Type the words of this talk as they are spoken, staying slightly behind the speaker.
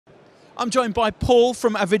I'm joined by Paul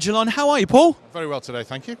from Avigilon. How are you, Paul? Very well today,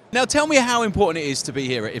 thank you. Now tell me how important it is to be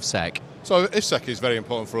here at IFSEC. So IFSEC is very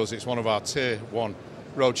important for us. It's one of our Tier 1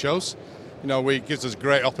 roadshows. It gives us a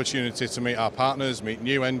great opportunity to meet our partners, meet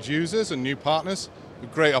new end users and new partners. A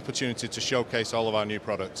great opportunity to showcase all of our new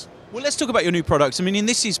products. Well, let's talk about your new products. I mean,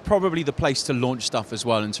 this is probably the place to launch stuff as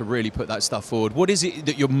well and to really put that stuff forward. What is it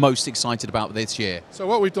that you're most excited about this year? So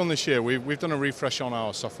what we've done this year, we've done a refresh on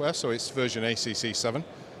our software, so it's version ACC 7.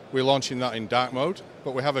 We're launching that in dark mode,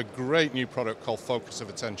 but we have a great new product called Focus of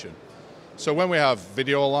Attention. So when we have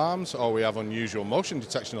video alarms or we have unusual motion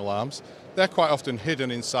detection alarms, they're quite often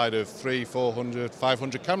hidden inside of 300, 400,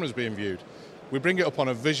 500 cameras being viewed. We bring it up on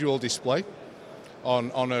a visual display,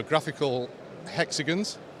 on a graphical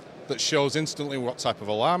hexagons that shows instantly what type of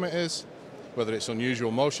alarm it is, whether it's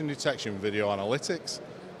unusual motion detection, video analytics,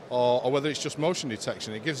 or whether it's just motion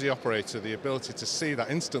detection. It gives the operator the ability to see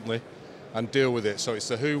that instantly and deal with it. So it's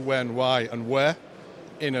the who, when, why, and where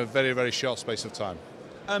in a very, very short space of time.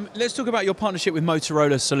 Let's talk about your partnership with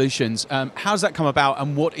Motorola Solutions. How's that come about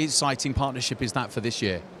and what exciting partnership is that for this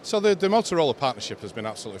year? So the Motorola partnership has been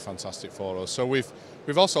absolutely fantastic for us. So we've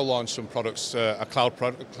also launched some products, a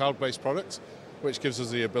cloud-based product, which gives us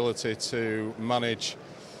the ability to manage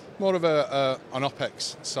more of an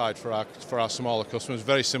OpEx side for our smaller customers.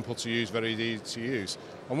 Very simple to use, very easy to use.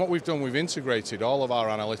 And what we've done, we've integrated all of our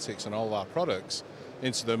analytics and all of our products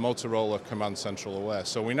into the Motorola Command Central Aware.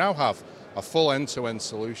 So we now have a full end-to-end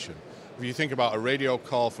solution. If you think about a radio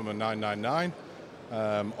call from a 999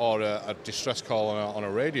 or a distress call on a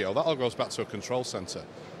radio, that all goes back to a control center.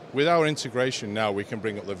 With our integration now, we can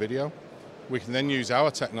bring up the video. We can then use our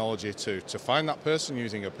technology to find that person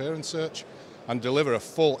using appearance search and deliver a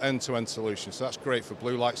full end-to-end solution. So that's great for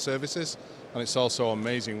blue light services, and it's also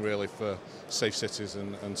amazing really for safe cities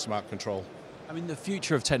and smart control. I mean, the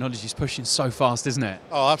future of technology is pushing so fast, isn't it?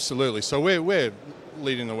 Oh, absolutely. So we're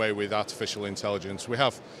leading the way with artificial intelligence. We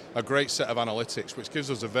have a great set of analytics, which gives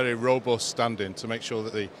us a very robust standing to make sure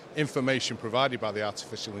that the information provided by the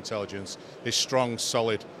artificial intelligence is strong,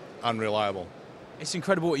 solid, and reliable. It's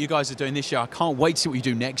incredible what you guys are doing this year. I can't wait to see what you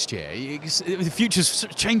do next year. The future's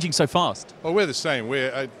changing so fast. Well, we're the same.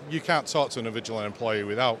 You can't talk to an Avigilon employee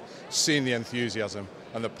without seeing the enthusiasm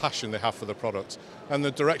and the passion they have for the product and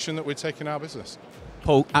the direction that we're taking our business.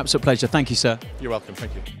 Paul, absolute pleasure. Thank you, sir. You're welcome.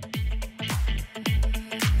 Thank you.